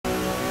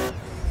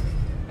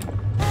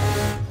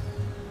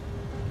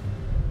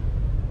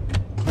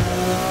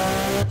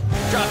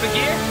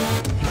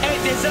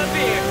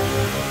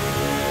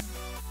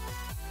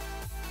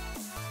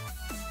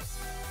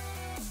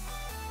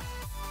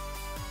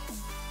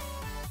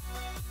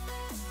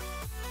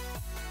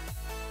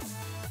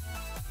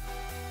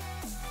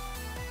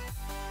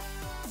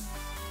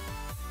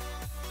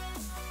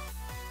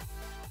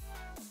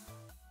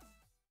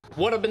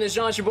What up in this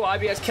John? It's your boy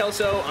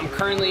IBSKELSO. I'm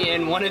currently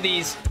in one of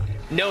these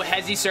no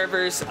hezzy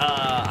servers.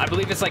 I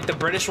believe it's like the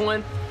British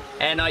one.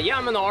 And yeah,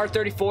 I'm in the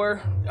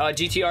R-34,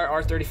 GTR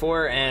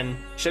R-34, and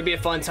should be a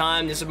fun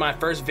time. This is my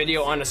first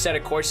video on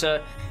Assetto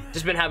Corsa.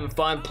 Just been having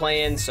fun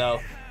playing, so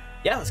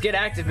yeah, let's get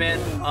active, man.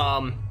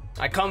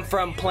 I come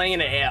from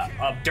playing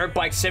a dirt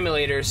bike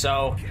simulator,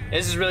 so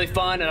this is really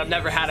fun, and I've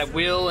never had a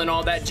wheel and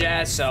all that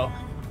jazz, so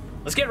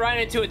let's get right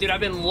into it, dude. I've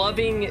been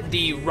loving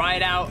the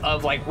ride out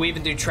of like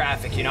weaving through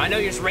traffic. You know, I know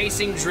you're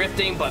racing,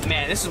 drifting, but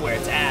man, this is where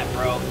it's at,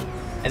 bro.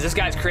 As this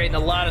guy's creating a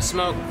lot of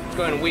smoke, let's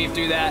go ahead and weave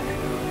through that.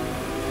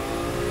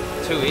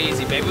 Too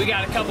easy, baby. We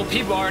got a couple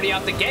people already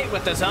out the gate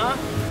with us, huh?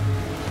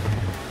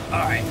 All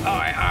right.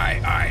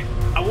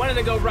 I wanted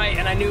to go right,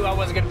 and I knew I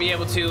wasn't gonna be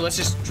able to. Let's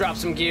just drop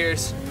some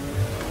gears.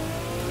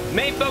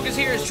 Main focus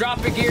here is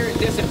drop a gear,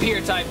 disappear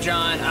type,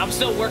 John. I'm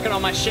still working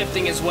on my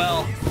shifting as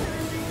well,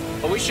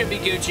 but we should be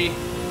Gucci.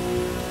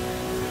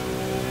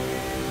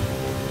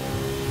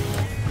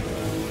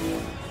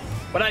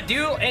 What I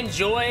do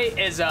enjoy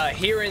is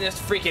hearing this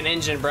freaking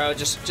engine, bro.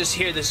 Just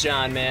hear this,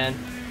 John, man.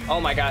 Oh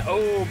my God.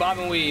 Oh, bob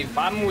and weave,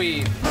 bob and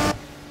weave.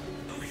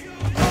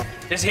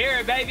 Just hear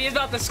it, baby. It's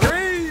about to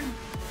scream.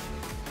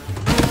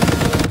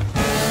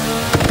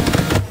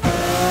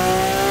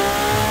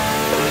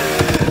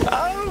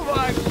 Oh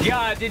my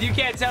God, dude, you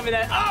can't tell me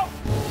that. Oh,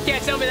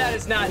 can't tell me that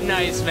it's not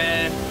nice,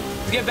 man.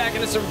 Let's get back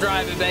into some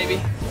driving,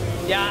 baby.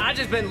 Yeah, I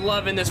just been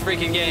loving this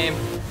freaking game.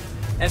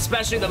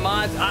 Especially the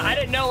mods. I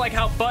didn't know like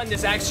how fun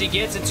this actually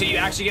gets until you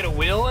actually get a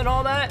wheel and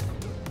all that.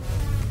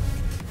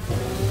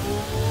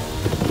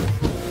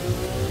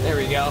 There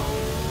we go.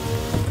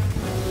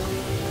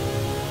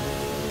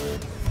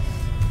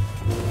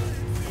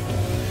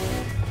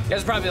 You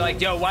guys are probably like,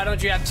 yo, why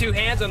don't you have two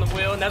hands on the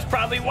wheel? And that's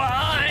probably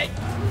why.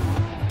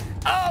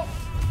 Oh,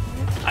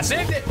 I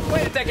saved it.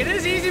 Wait a second, it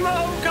is easy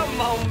mode. Come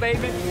on,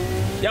 baby.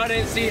 Y'all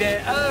didn't see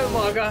that. Oh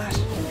my gosh.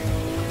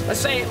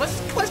 Let's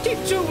keep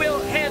two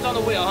hands on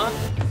the wheel, huh?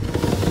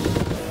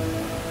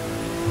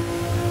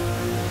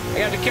 I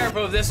gotta be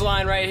careful of this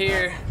line right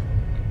here.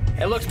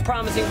 It looks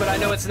promising, but I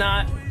know it's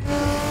not.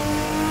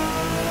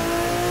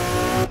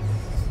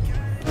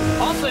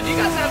 Also, if you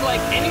guys have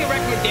like any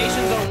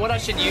recommendations on what I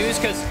should use,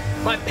 because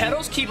my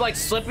pedals keep like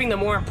slipping the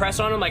more I press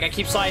on them. Like I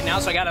keep sliding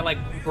out, so I gotta like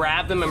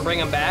grab them and bring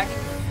them back.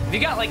 If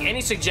you got like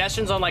any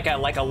suggestions on like a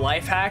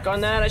life hack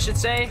on that, I should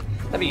say,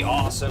 that'd be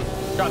awesome.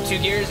 Drop two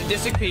gears and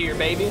disappear,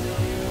 baby.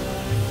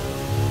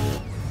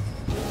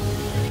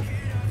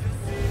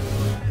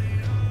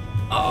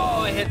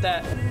 Oh, I hit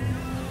that.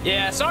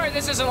 Yeah, sorry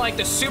this isn't like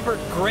the super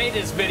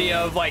greatest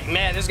video of like,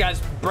 man, this guy's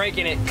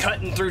breaking it,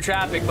 cutting through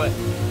traffic, but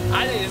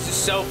I think this is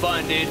so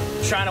fun, dude.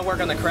 Trying to work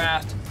on the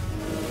craft.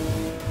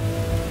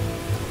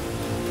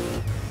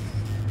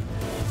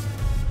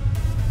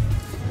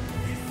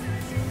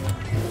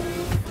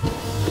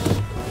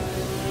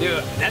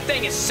 Dude, that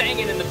thing is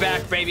singing in the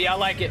back, baby. I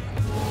like it.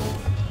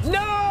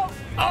 No! Oh,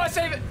 I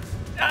save it.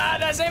 Ah,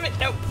 did I save it?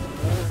 Nope.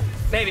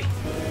 Baby.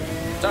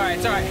 It's all right,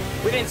 it's all right.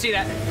 We didn't see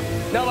that.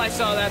 Nobody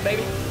saw that,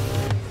 baby.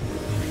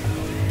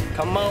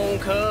 Come on,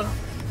 cuz.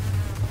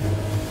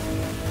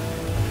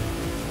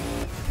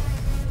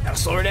 Gotta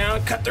slow her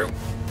down, cut through.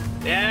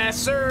 Yes,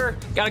 sir.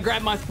 Gotta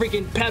grab my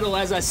freaking pedal,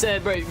 as I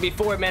said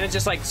before, man. It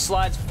just like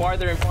slides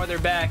farther and farther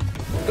back.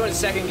 Go to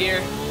second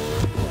gear,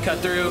 cut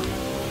through.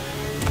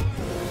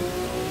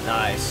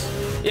 Nice.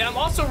 Yeah, I'm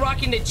also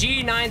rocking the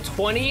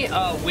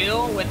G920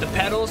 wheel with the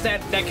pedals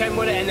that came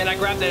with it, and then I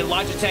grabbed the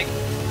Logitech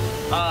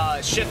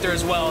shifter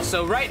as well.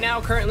 So right now,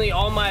 currently,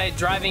 all my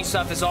driving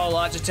stuff is all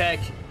Logitech,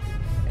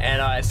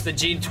 and it's the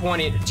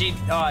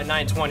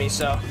G920.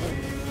 So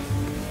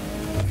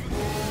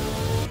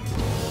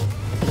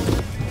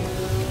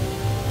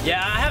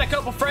yeah, I had a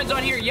couple friends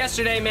on here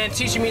yesterday, man,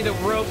 teaching me the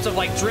ropes of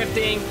like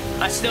drifting.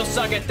 I still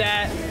suck at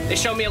that. They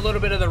showed me a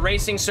little bit of the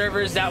racing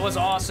servers. That was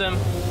awesome.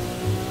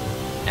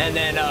 And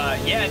then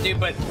yeah,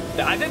 dude, but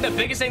I think the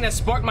biggest thing that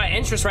sparked my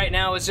interest right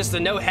now is just the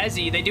no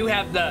hezzy. They do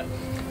have the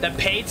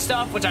paid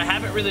stuff, which I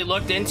haven't really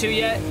looked into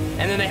yet,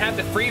 and then they have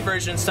the free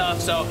version stuff.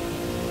 So,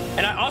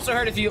 and I also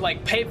heard if you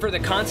like pay for the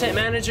content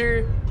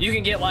manager, you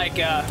can get like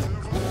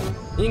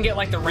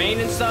the rain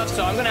and stuff.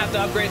 So I'm gonna have to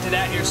upgrade to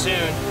that here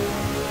soon.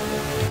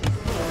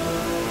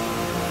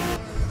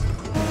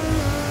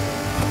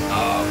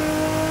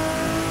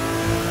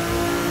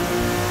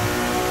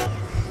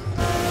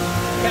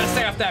 Gotta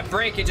stay off that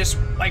brake and just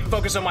like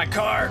focus on my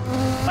car,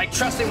 like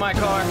trusting my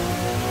car.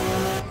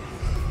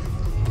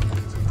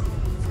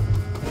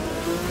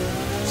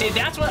 See,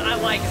 that's what I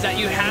like, is that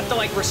you have to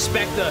like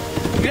respect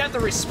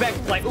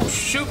like, oh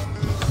shoot,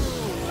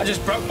 I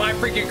just broke my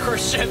freaking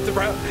course shift,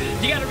 bro.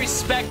 You gotta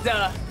respect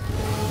the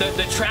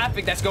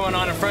traffic that's going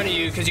on in front of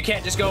you, because you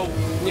can't just go,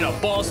 you know,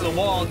 balls to the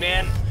wall,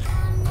 man.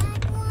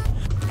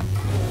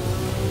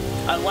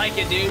 I like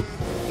it, dude.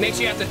 Makes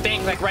you have to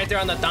think like right there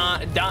on the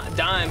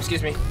dime,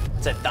 excuse me.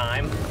 It's a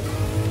dime.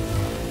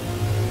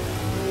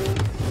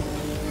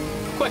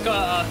 Quick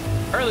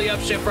early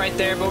upshift right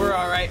there, but we're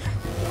all right.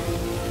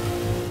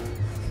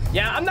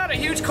 Yeah, I'm not a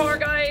huge car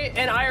guy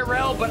in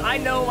IRL, but I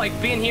know like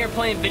being here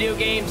playing video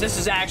games, this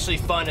is actually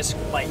fun as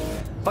like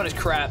fun as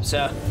crap.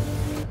 So,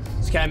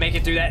 can I make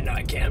it through that? No,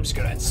 I can't. I'm just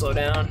gonna have to slow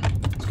down.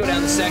 Let's go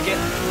down the second.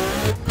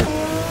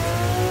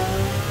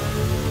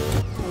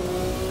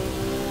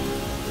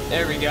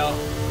 There we go.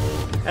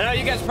 I know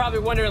you guys are probably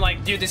wondering,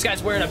 like, dude, this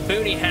guy's wearing a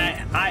boonie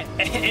hat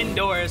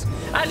indoors.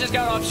 I just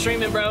got off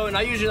streaming, bro, and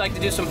I usually like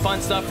to do some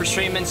fun stuff for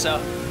streaming, so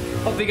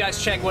hopefully you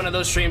guys check one of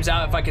those streams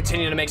out if I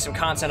continue to make some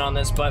content on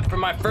this. But for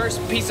my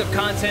first piece of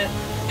content,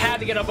 had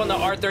to get up on the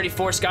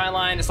R-34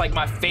 Skyline. It's like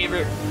my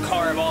favorite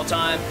car of all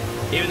time,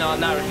 even though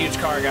I'm not a huge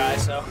car guy,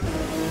 so.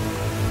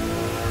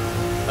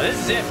 But this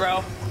is it,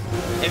 bro.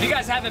 If you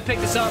guys haven't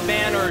picked this up,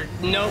 man, or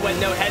know what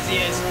No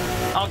Hezi is,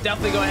 I'll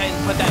definitely go ahead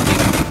and put that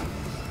thing.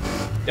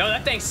 Yo,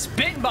 that thing's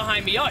spitting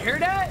behind me. Y'all hear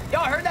that?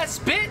 Y'all heard that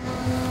spit?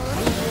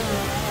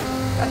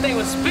 That thing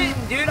was spitting,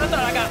 dude.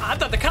 I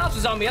thought the cops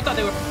was on me. I thought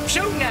they were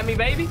shooting at me,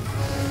 baby.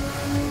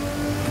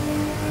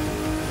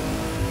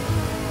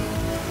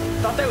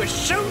 Thought they were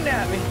shooting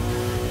at me.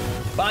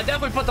 But I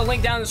definitely put the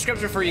link down in the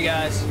description for you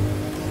guys.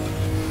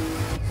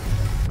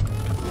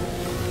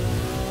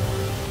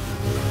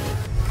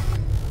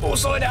 Oh,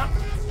 slow it down.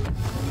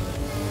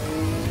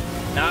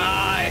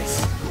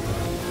 Nice.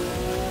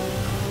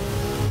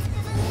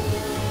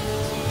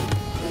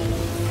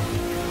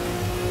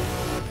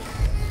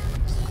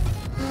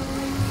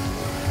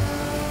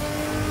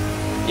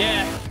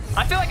 Yeah,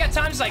 I feel like at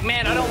times, like,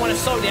 man, I don't want to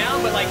slow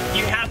down, but, like,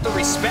 you have to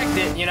respect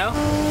it, you know?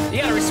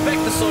 You gotta respect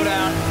the slow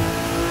down.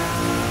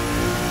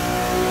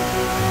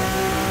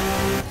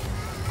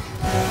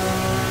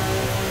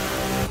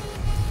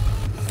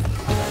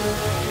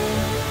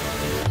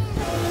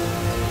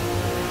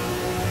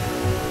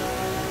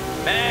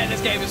 Man,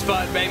 this game is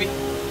fun, baby.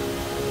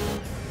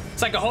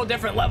 It's like a whole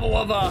different level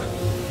of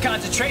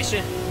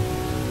concentration.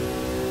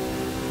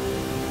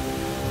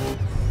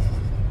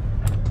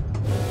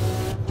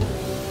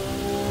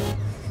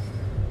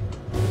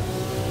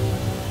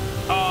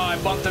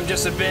 Bumped him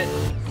just a bit.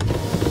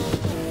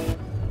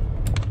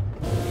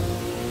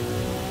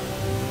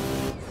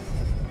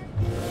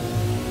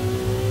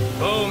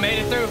 Oh, made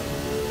it through.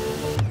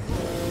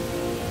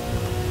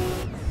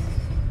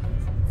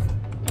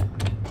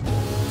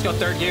 Let's go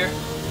third gear.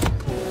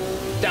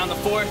 Down the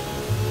fourth.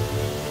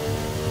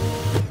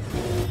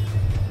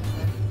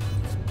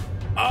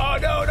 Oh,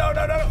 no, no,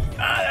 no, no.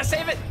 Ah, let's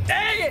save it.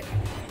 Dang it.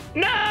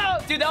 No.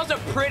 Dude, that was a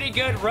pretty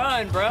good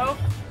run, bro.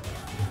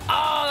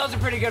 Oh, that was a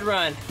pretty good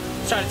run.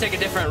 Trying to take a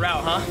different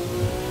route, huh?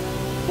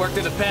 Work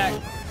through the pack.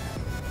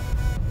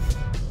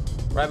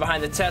 Right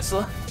behind the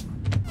Tesla.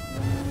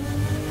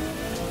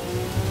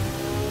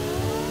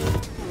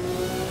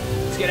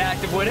 Let's get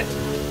active with it.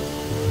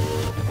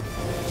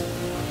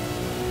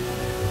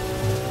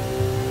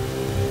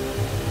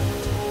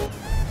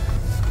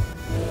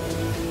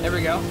 There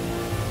we go.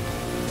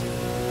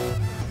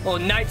 A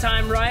little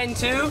nighttime riding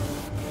too.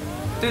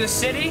 Through the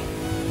city.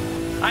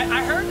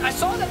 I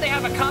saw that they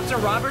have a Cops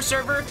and Robbers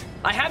server.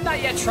 I have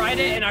not yet tried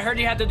it, and I heard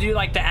you have to do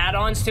like the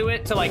add-ons to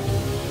it to like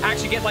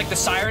actually get like the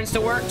sirens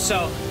to work.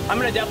 So I'm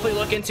gonna definitely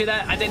look into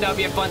that. I think that would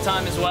be a fun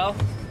time as well.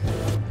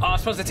 Oh, I'm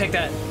supposed to take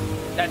that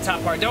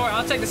top part. Don't worry,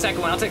 I'll take the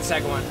second one. I'll take the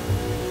second one.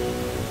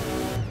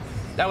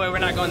 That way we're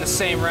not going the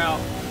same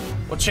route.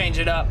 We'll change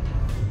it up.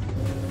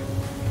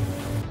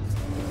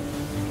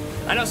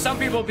 I know some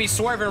people be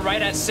swerving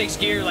right at 6th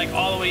gear, like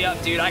all the way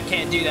up, dude. I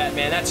can't do that,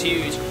 man. That's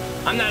huge.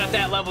 I'm not at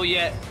that level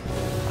yet.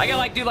 I gotta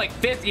like do like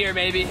 5th gear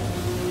maybe,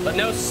 but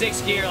no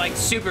 6th gear, like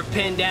super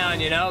pinned down,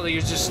 you know?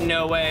 There's just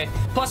no way.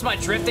 Plus my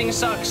drifting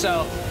sucks,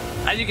 so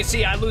as you can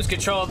see, I lose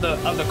control of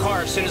the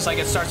car as soon as like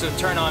it starts to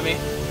turn on me.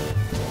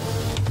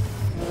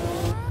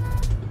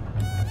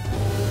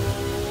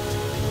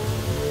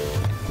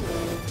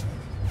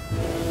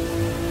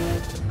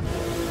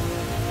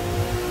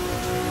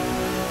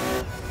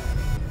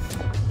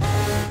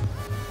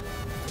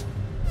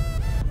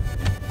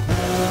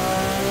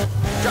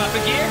 Drop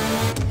a gear,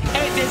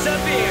 and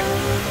disappear.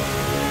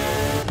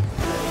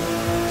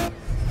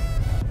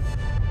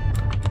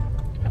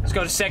 Let's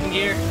go to 2nd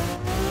gear.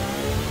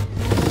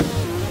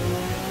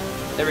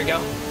 There we go.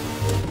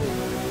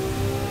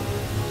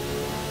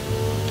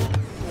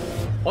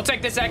 We'll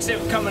take this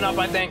exit coming up,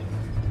 I think.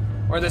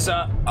 Or this, oh!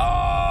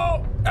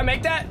 I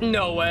make that?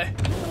 No way.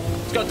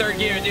 Let's go 3rd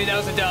gear, dude. That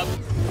was a dub.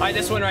 All right,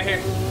 this one right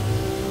here.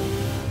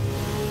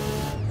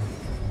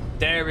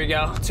 There we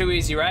go. Too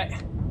easy, right?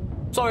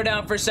 Slow her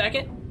down for a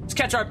second. Let's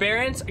catch our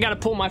bearings. I gotta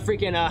pull my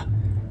freaking,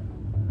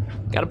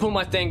 gotta pull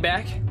my thing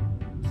back.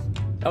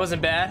 That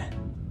wasn't bad.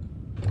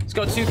 Let's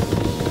go 2.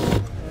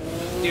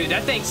 Dude,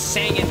 that thing's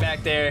singing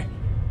back there.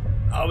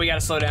 Oh, we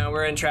gotta slow down.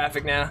 We're in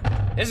traffic now.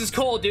 This is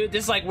cool, dude.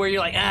 This is like where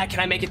you're like, can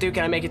I make it through?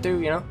 Can I make it through?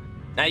 You know?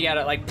 Now you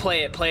gotta like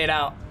play it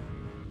out.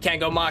 Can't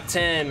go Mach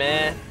 10,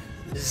 man.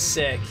 This is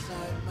sick.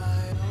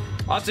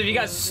 Also, if you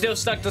guys are still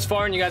stuck this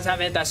far and you guys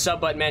haven't hit that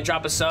sub button, man,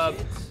 drop a sub.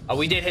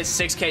 We did hit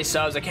 6K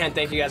subs. I can't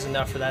thank you guys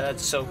enough for that.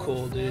 That's so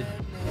cool, dude.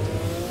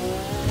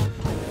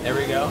 There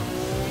we go.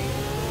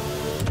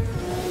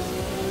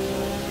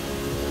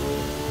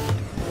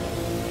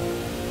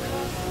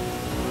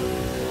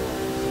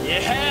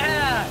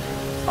 Yeah!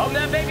 Open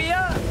that baby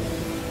up!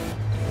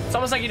 It's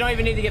almost like you don't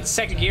even need to get the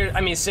second gear.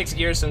 I mean, 6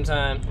 gears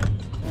sometime.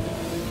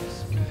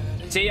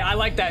 See, I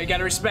like that. You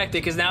gotta respect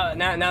it, because now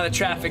the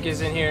traffic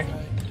is in here.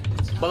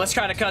 But let's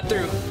try to cut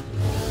through.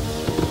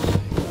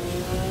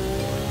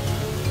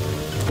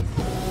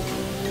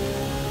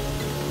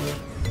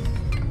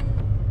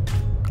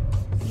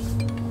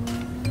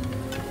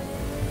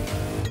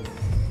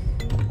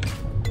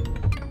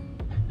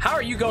 How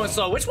are you going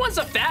slow? Which one's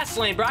the fast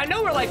lane, bro? I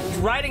know we're like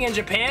riding in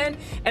Japan.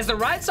 Is the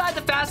right side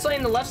the fast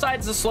lane, the left side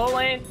is the slow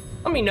lane?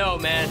 Let me know,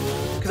 man.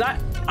 Because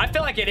I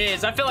feel like it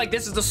is. I feel like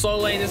this is the slow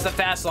lane, this is the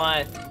fast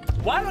line.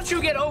 Why don't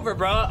you get over,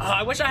 bro?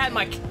 I wish I had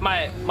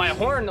my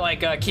horn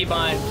like keep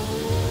on.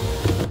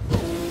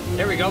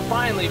 There we go,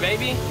 finally,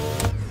 baby.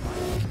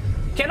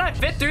 Can I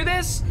fit through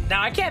this? No,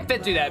 I can't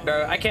fit through that,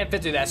 bro. I can't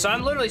fit through that. So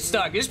I'm literally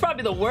stuck. This is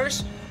probably the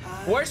worst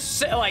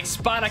like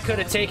spot I could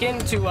have taken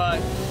to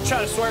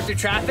try to swerve through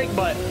traffic,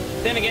 but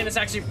then again, it's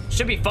actually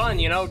should be fun,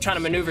 you know, trying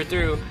to maneuver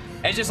through.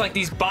 It's just like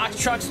these box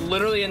trucks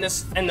literally in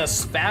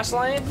this fast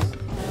lane.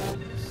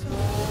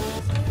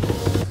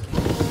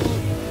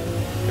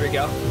 Here we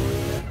go.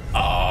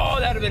 Oh,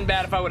 that would have been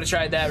bad if I would have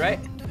tried that, right?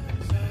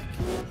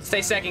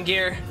 Stay second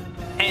gear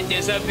and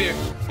this up here.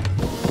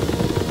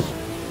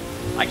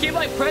 I keep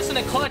like pressing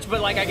the clutch,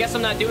 but like I guess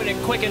I'm not doing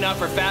it quick enough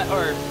or fat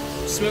or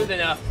smooth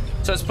enough.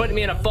 So it's putting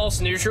me in a false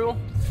neutral.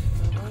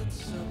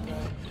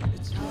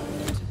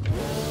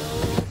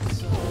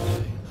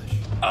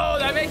 Oh,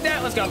 did I make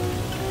that? Let's go.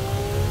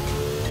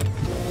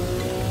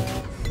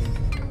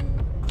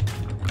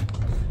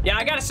 Yeah,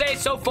 I gotta say,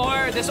 so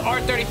far, this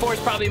R-34 is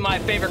probably my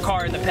favorite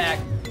car in the pack.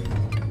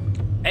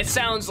 It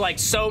sounds like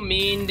so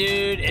mean,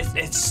 dude.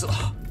 It's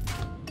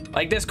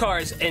like, this car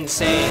is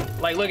insane.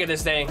 Like, look at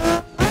this thing.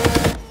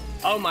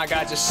 Oh my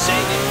God, just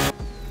sing it.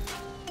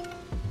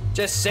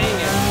 Just sing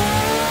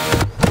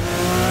it.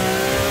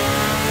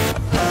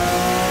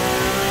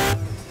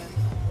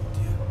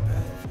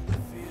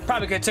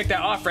 Probably could have took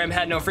that off ramp,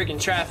 had no freaking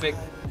traffic.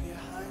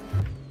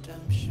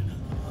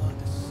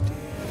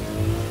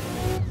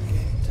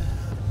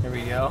 Here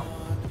we go.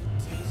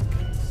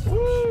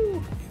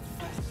 Woo!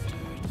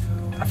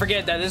 I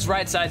forget that this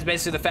right side is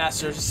basically the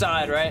faster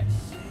side, right?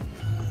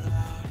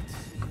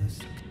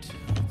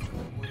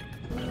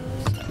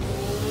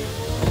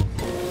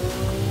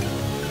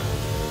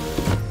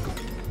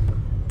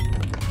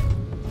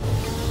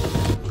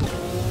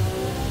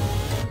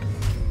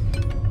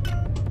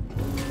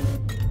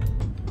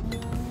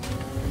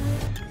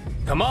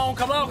 Come on,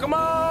 come on, come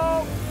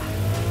on!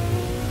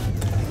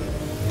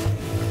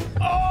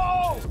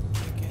 Oh!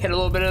 Hit a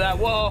little bit of that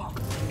wall.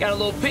 Got a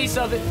little piece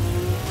of it.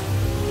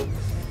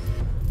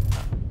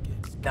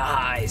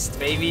 Nice,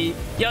 baby.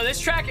 Yo,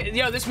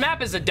 this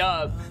map is a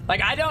dub.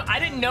 Like, I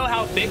didn't know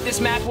how big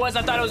this map was.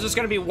 I thought it was just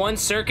gonna be one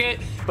circuit,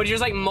 but there's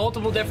like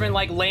multiple different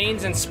like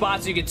lanes and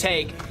spots you could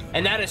take,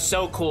 and that is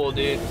so cool,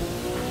 dude.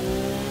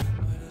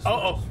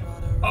 Oh,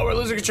 we're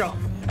losing control.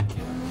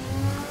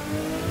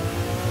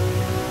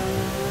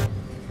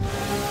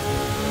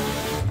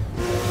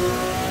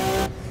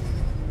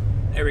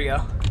 There we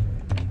go.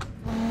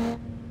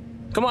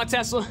 Come on,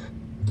 Tesla.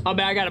 Oh,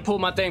 man, I gotta pull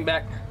my thing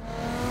back.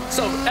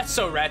 So, that's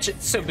so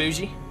ratchet, so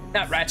bougie.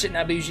 Not ratchet,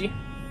 not bougie.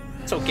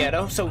 So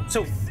ghetto, so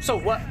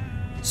what?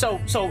 So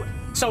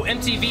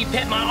MTV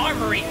Pimp My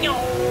Armory. Yo!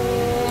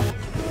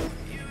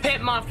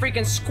 Pimp my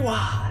freaking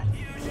squad.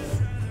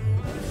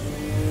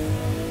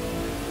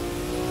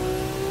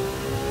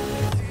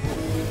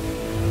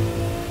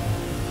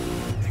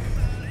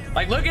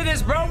 Like, look at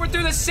this, bro. We're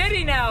through the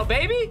city now,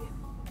 baby.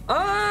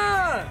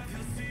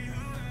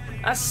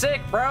 That's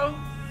sick, bro.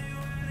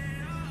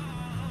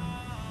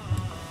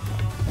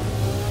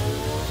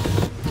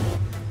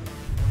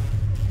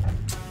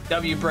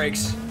 W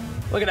brakes.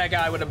 Look at that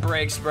guy with the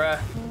brakes, bruh.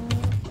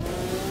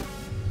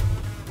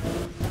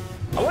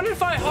 I wonder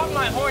if I honk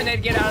my horn,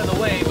 they'd get out of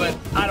the way, but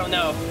I don't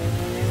know.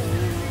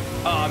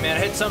 Oh, man, I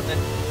hit something.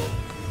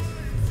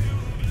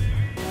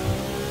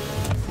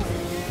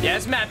 Yeah,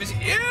 this map is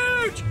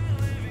huge.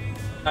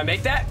 I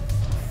make that?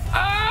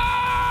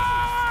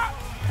 Ah!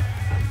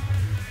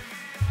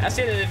 That's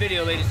the end of the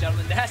video, ladies and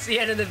gentlemen. That's the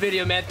end of the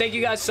video, man. Thank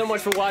you guys so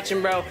much for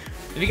watching, bro.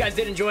 If you guys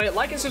did enjoy it,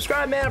 like and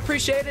subscribe, man. I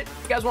appreciate it. If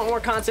you guys want more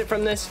content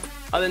from this,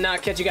 other than that, I'll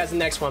catch you guys in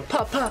the next one.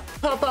 Pop, pop,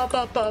 pop, pop,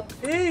 pop, pop.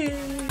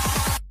 Hey.